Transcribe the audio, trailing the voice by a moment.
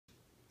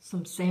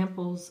some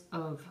samples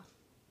of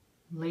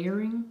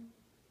layering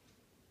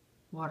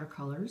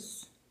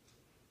watercolors,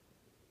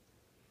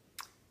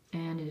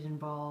 and it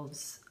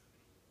involves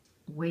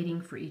waiting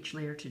for each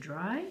layer to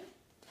dry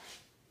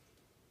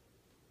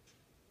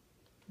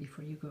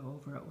before you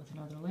go over it with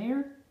another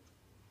layer.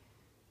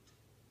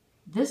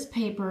 This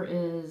paper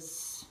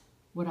is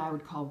what I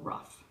would call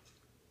rough.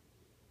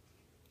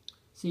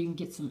 So you can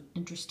get some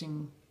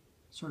interesting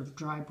sort of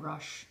dry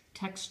brush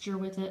texture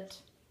with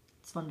it.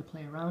 It's fun to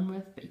play around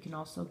with, but you can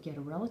also get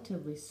a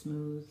relatively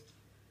smooth,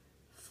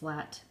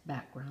 flat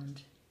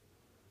background.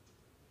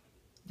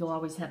 You'll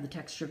always have the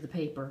texture of the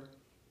paper,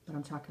 but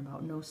I'm talking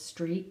about no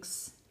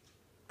streaks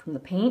from the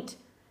paint.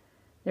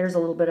 There's a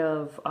little bit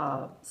of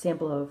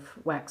sample of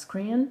wax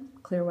crayon,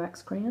 clear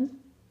wax crayon.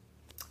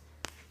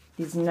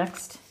 These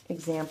next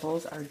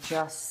examples are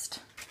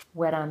just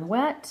wet on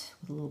wet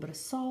with a little bit of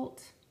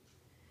salt,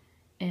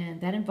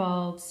 and that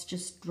involves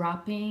just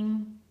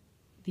dropping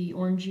the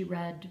orangey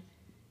red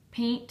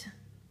paint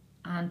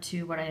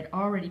onto what I had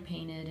already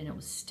painted, and it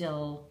was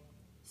still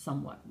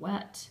somewhat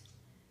wet,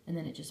 and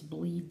then it just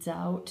bleeds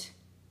out.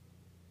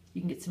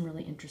 You can get some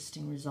really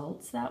interesting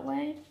results that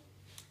way.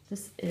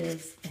 This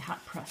is a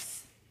hot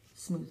press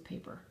smooth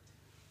paper.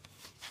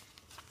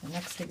 The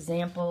next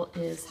example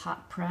is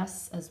hot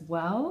press as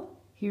well.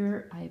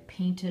 Here I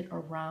painted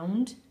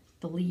around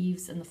the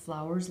leaves and the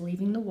flowers,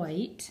 leaving the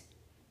white.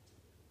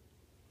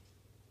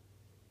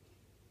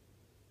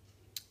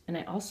 And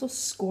I also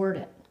scored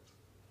it.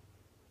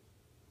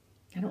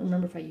 I don't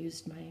remember if I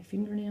used my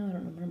fingernail. I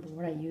don't remember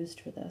what I used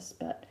for this,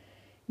 but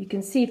you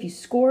can see if you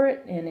score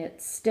it and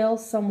it's still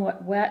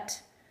somewhat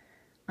wet,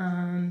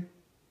 the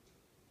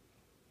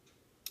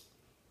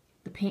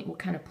paint will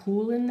kind of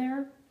pool in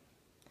there.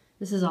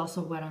 This is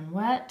also wet on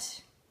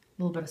wet,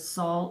 a little bit of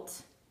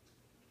salt,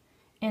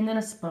 and then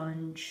a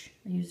sponge.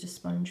 I used a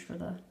sponge for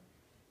the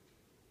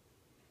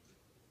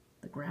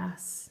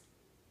grass.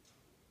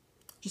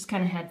 Just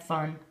kind of had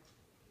fun.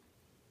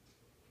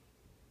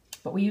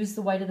 But we use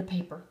the white of the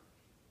paper.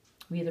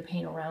 We either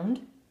paint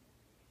around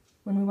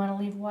when we want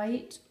to leave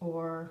white,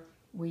 or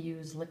we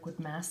use liquid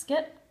mask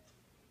it.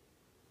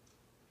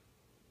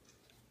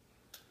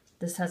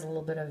 This has a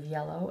little bit of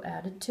yellow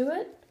added to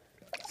it,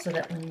 so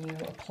that when you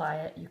apply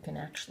it, you can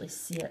actually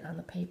see it on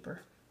the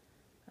paper.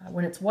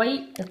 When it's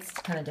white, it's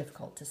kind of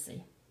difficult to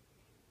see.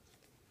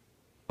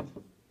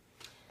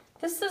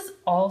 This is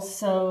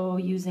also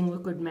using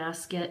liquid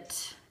mask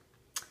it.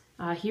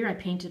 Here I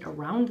painted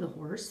around the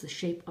horse, the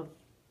shape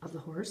of the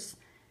horse,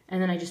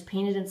 and then I just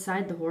painted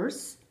inside the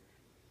horse.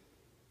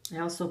 I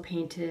also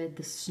painted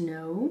the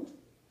snow,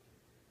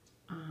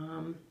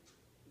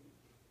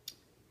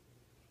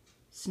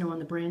 snow on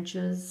the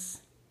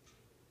branches.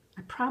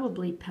 I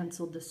probably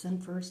penciled this in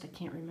first, I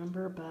can't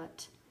remember,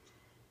 but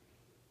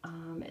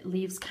it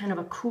leaves kind of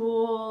a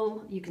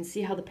cool, you can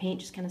see how the paint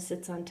just kind of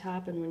sits on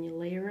top, and when you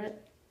layer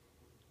it,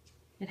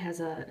 it has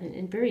a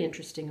very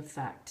interesting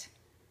effect.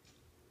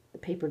 The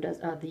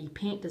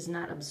paint does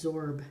not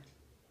absorb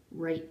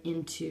right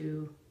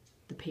into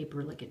the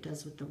paper like it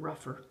does with the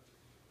rougher.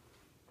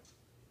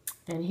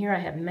 And here I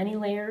have many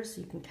layers,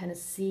 so you can kind of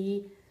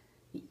see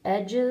the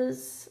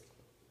edges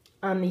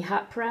on the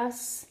hot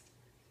press,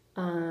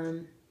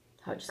 how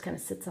it just kind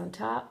of sits on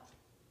top.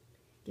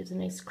 Gives a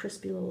nice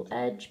crispy little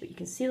edge, but you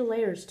can see the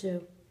layers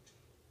too.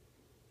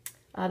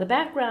 The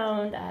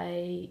background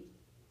I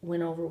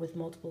went over with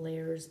multiple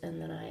layers,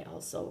 and then I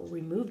also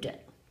removed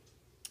it.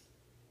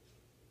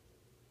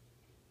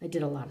 I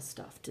did a lot of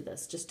stuff to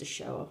this just to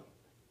show,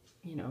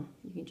 you know,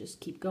 you can just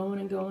keep going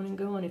and going and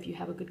going if you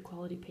have a good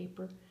quality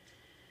paper.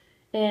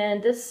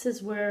 And this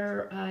is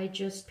where I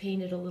just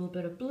painted a little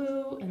bit of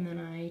blue, and then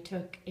I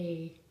took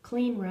a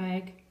clean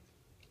rag,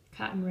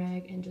 cotton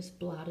rag, and just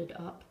blotted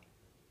up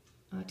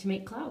to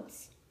make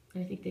clouds.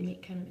 And I think they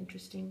make kind of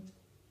interesting,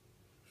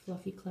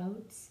 fluffy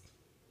clouds.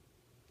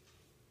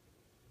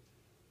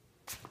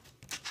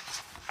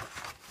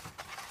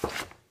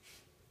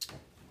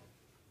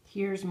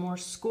 Here's more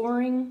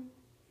scoring.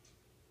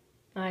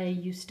 I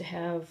used to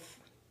have,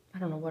 I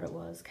don't know what it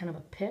was, kind of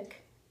a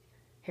pick,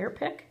 hair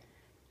pick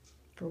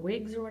for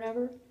wigs or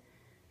whatever.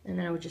 And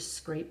then I would just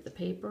scrape the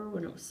paper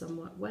when it was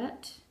somewhat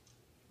wet.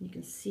 You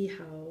can see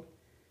how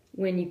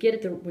when you get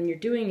it, when you're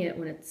doing it,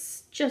 when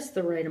it's just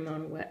the right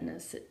amount of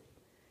wetness,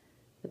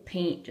 the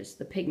paint, just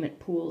the pigment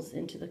pools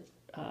into the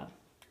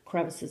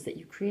crevices that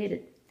you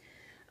created.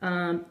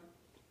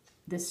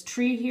 This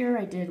tree here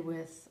I did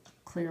with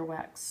clear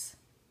wax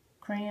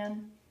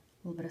crayon,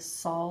 a little bit of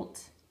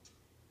salt.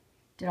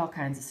 Did all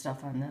kinds of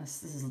stuff on this.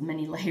 This is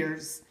many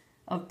layers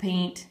of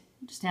paint,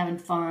 just having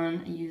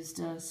fun. I used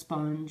a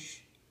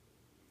sponge.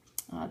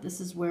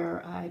 This is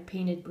where I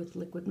painted with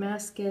liquid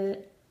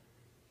masket,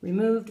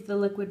 removed the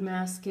liquid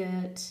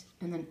masket,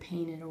 and then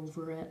painted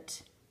over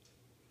it.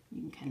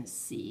 You can kind of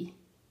see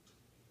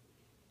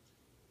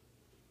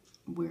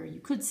where you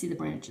could see the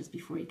branches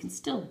before. You can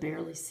still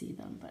barely see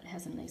them, but it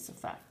has a nice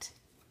effect.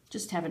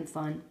 Just having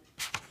fun.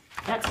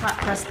 That's hot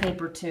press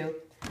paper too.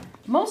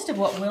 Most of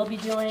what we'll be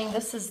doing,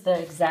 this is the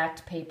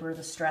exact paper,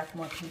 the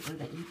Strathmore paper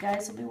that you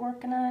guys will be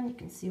working on. You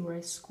can see where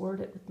I scored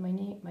it with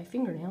my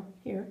fingernail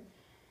here.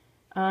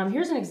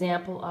 Here's an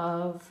example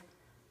of,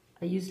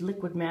 I used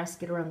liquid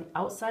masket around the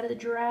outside of the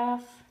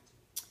giraffe.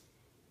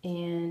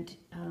 And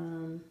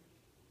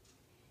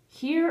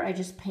here I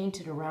just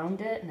painted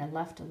around it, and I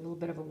left a little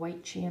bit of a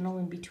white channel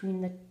in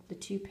between the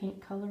two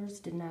paint colors,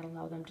 did not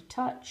allow them to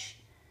touch.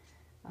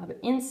 But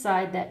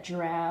inside that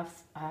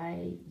giraffe,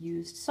 I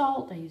used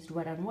salt, I used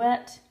wet on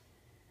wet.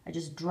 I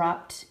just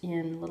dropped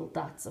in little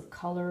dots of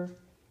color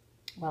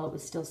while it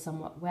was still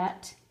somewhat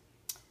wet.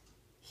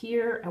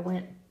 Here I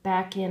went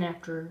back in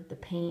after the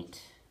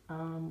paint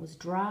was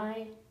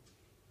dry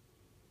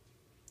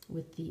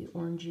with the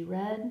orangey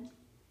red.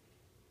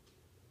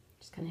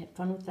 Just kind of had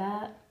fun with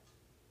that.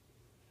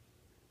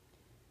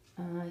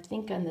 I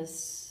think on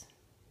this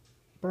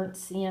burnt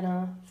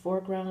sienna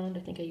foreground,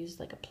 I think I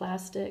used like a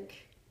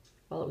plastic.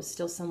 While it was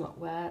still somewhat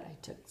wet, I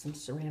took some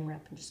saran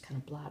wrap and just kind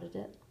of blotted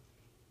it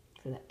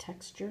for that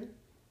texture.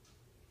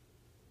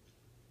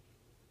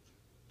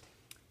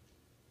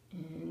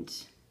 And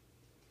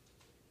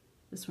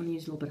this one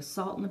used a little bit of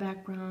salt in the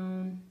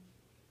background.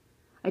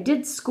 I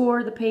did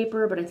score the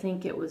paper, but I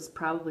think it was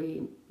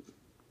probably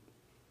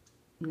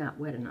not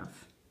wet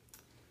enough.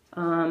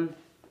 I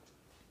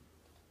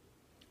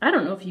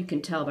don't know if you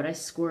can tell, but I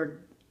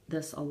scored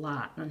this a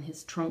lot on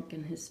his trunk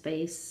and his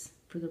face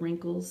for the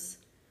wrinkles.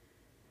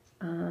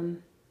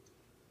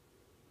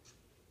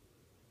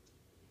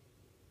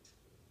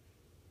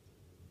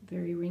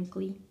 Very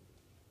wrinkly.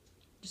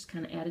 Just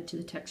kind of added to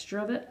the texture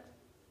of it.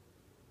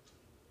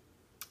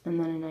 And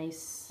then a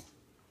nice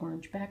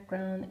orange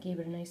background that gave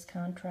it a nice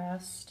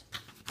contrast.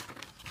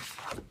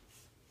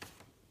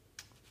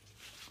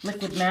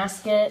 Liquid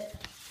masket.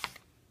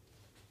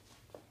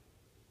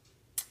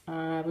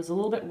 I was a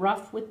little bit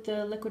rough with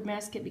the liquid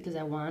masket because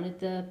I wanted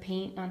the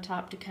paint on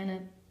top to kind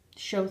of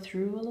show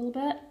through a little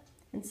bit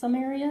in some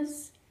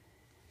areas.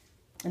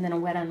 And then a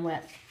wet on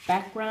wet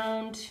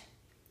background.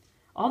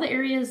 All the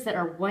areas that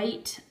are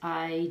white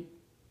I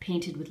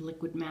painted with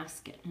liquid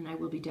masket, and I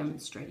will be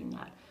demonstrating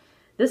that.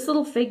 This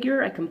little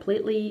figure I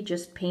completely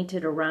just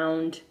painted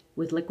around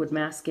with liquid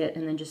masket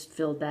and then just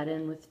filled that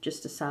in with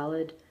just a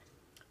solid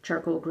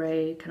charcoal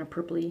gray, kind of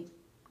purpley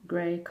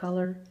gray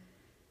color.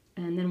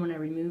 And then when I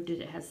removed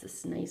it, it has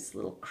this nice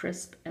little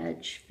crisp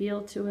edge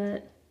feel to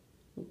it.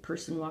 Little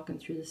person walking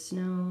through the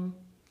snow.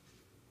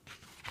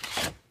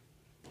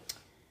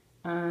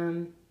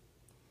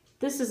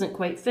 This isn't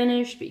quite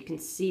finished, but you can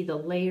see the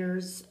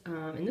layers.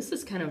 And this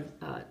is kind of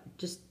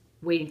just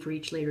waiting for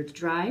each layer to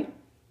dry.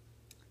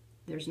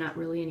 There's not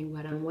really any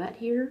wet on wet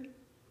here.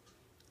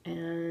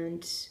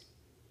 And,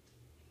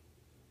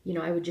 you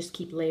know, I would just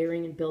keep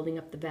layering and building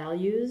up the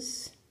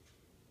values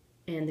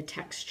and the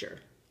texture.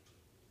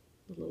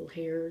 The little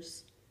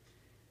hairs.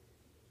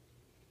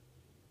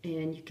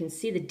 And you can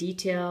see the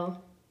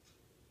detail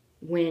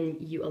when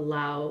you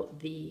allow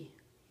the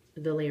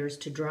layers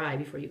to dry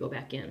before you go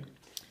back in.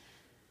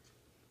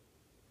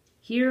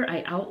 Here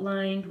I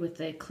outlined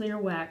with a clear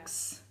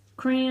wax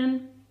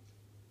crayon,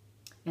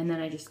 and then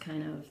I just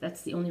kind of,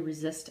 that's the only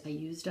resist I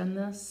used on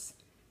this,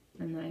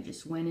 and then I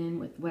just went in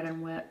with wet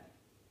on wet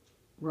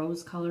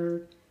rose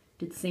color,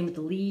 did the same with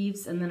the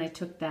leaves, and then I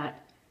took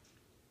that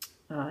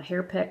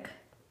hair pick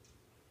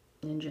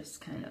and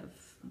just kind of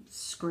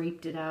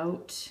scraped it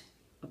out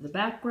of the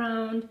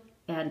background,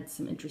 added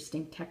some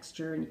interesting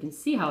texture, and you can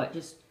see how it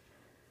just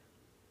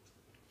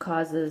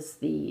causes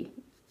the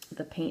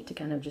paint to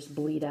kind of just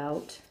bleed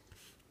out.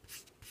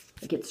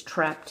 It gets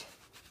trapped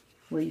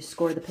where you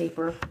score the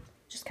paper.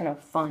 Just kind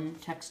of fun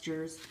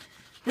textures.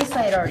 This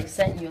I had already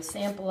sent you a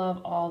sample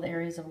of. All the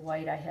areas of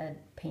white I had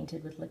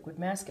painted with liquid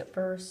masket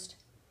first.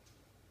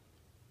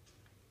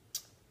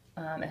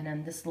 And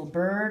then this little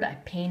bird, I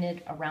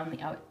painted around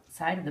the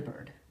outside of the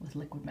bird with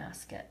liquid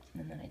masket.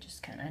 And then I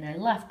just kind of, and I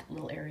left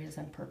little areas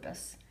on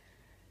purpose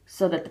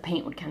so that the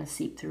paint would kind of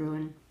seep through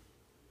and,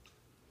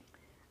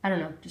 I don't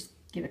know, just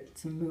give it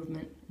some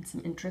movement and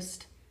some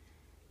interest.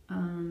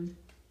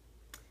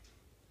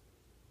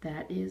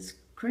 That is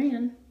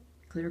crayon,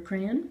 clear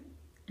crayon.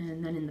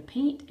 And then in the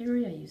paint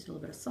area, I used a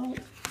little bit of salt.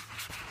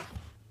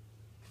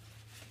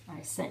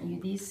 I sent you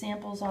these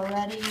samples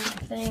already,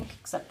 I think,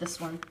 except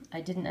this one.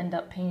 I didn't end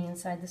up painting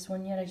inside this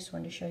one yet. I just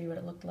wanted to show you what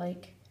it looked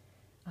like.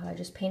 I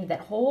just painted that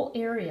whole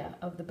area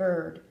of the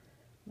bird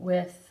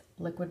with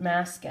liquid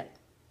masket.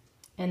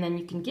 And then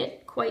you can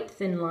get quite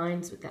thin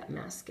lines with that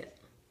masket.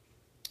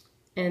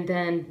 And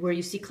then where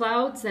you see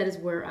clouds, that is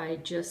where I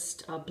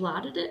just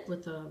blotted it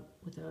with a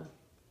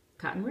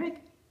cotton rag.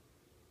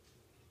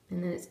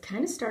 And then it's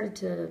kind of started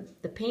to,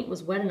 the paint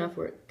was wet enough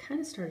where it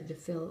kind of started to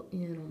fill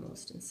in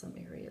almost in some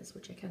areas,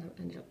 which I kind of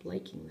ended up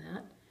liking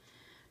that.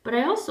 But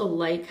I also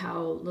like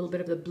how a little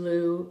bit of the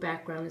blue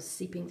background is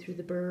seeping through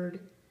the bird.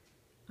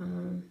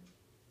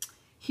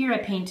 Here I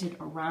painted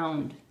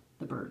around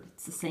the bird.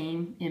 It's the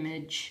same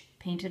image,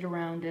 painted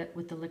around it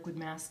with the liquid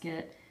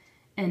masket.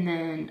 And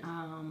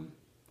then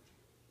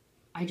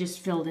I just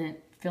filled in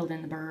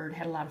the bird,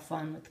 had a lot of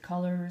fun with the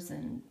colors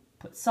and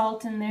put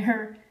salt in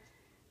there.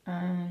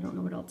 I don't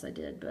know what else I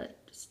did, but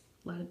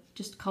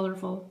just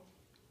colorful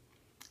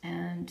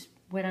and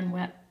wet on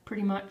wet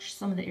pretty much.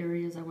 Some of the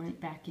areas I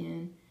went back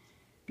in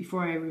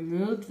before I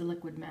removed the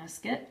liquid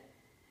masket.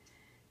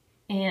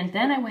 And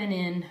then I went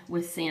in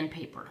with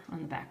sandpaper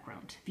on the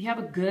background. If you have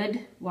a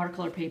good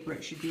watercolor paper,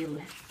 it should be able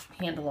to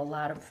handle a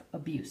lot of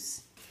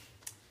abuse.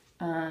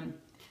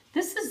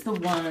 This is the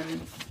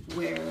one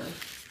where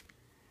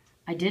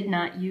I did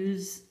not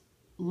use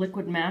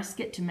liquid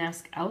masket to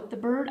mask out the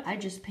bird. I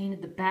just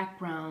painted the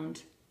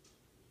background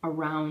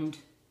around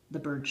the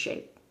bird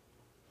shape.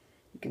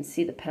 You can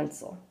see the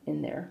pencil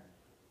in there.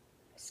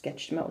 I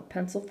sketched him out with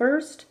pencil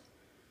first,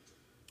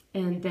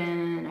 and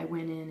then I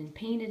went in and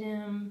painted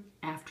him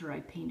after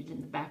I painted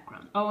in the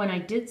background. Oh, and I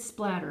did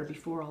splatter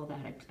before all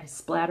that. I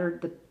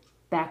splattered the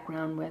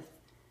background with,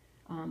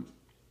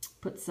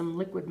 put some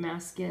liquid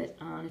masket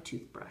on a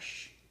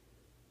toothbrush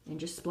and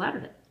just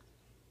splattered it.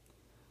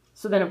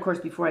 So then, of course,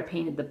 before I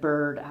painted the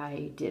bird,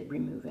 I did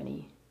remove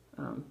any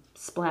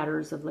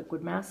splatters of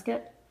liquid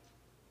masket.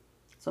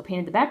 So I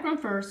painted the background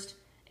first,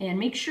 and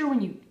make sure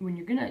when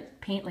you're gonna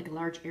paint like a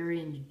large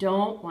area and you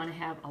don't want to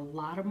have a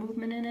lot of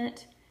movement in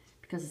it,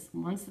 because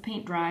once the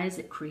paint dries,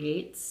 it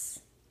creates,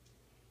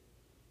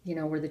 you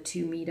know, where the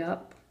two meet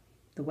up,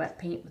 the wet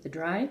paint with the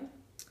dry.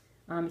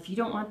 If you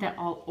don't want that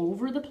all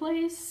over the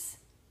place,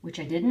 which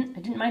I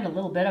didn't mind a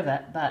little bit of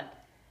it,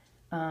 but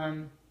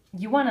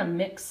you want to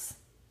mix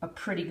a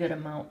pretty good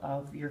amount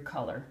of your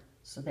color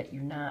so that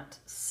you're not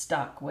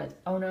stuck with,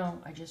 oh no,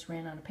 I just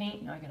ran out of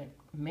paint, now I gotta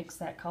mix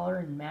that color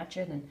and match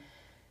it. And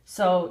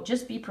so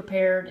just be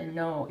prepared and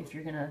know if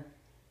you're gonna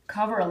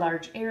cover a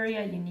large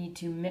area, you need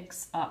to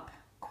mix up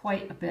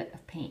quite a bit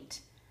of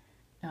paint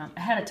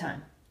ahead of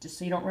time, just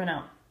so you don't run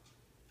out.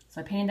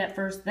 So I painted that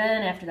first,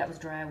 then after that was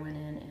dry, I went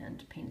in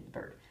and painted the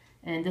bird.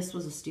 And this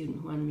was a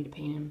student who wanted me to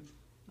paint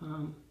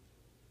him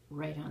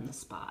right on the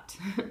spot.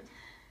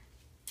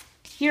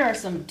 Here are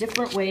some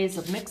different ways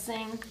of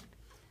mixing.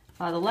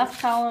 The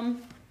left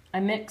column,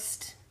 I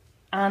mixed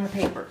on the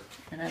paper,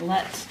 and I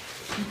let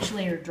each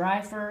layer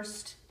dry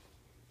first.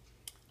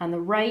 On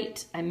the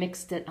right, I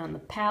mixed it on the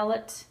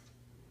palette.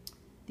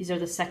 These are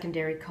the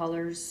secondary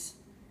colors.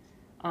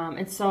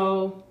 And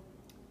so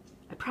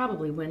I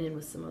probably went in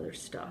with some other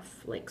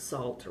stuff, like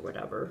salt or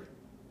whatever,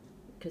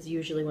 because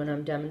usually when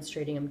I'm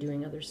demonstrating, I'm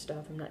doing other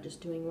stuff. I'm not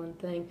just doing one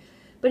thing.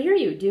 But here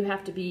you do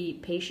have to be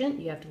patient.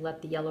 You have to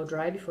let the yellow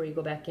dry before you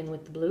go back in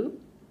with the blue.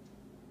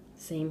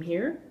 Same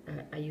here.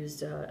 I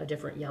used a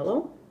different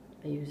yellow.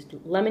 I used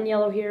lemon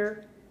yellow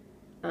here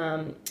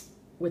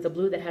with a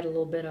blue that had a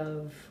little bit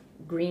of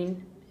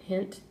green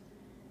hint.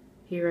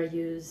 Here I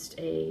used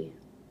an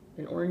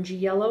orangey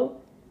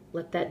yellow.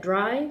 Let that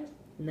dry,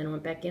 and then I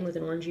went back in with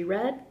an orangey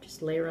red.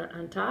 Just layer it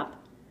on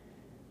top.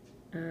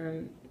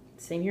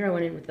 Same here. I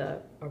went in with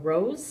a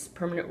rose,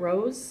 permanent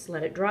rose.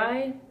 Let it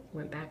dry.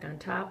 Went back on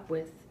top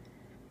with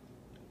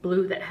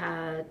blue that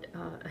had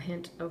a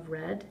hint of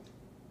red.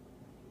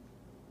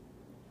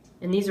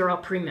 And these are all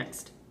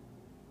pre-mixed.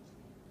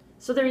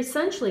 So they're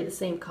essentially the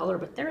same color,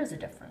 but there is a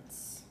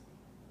difference.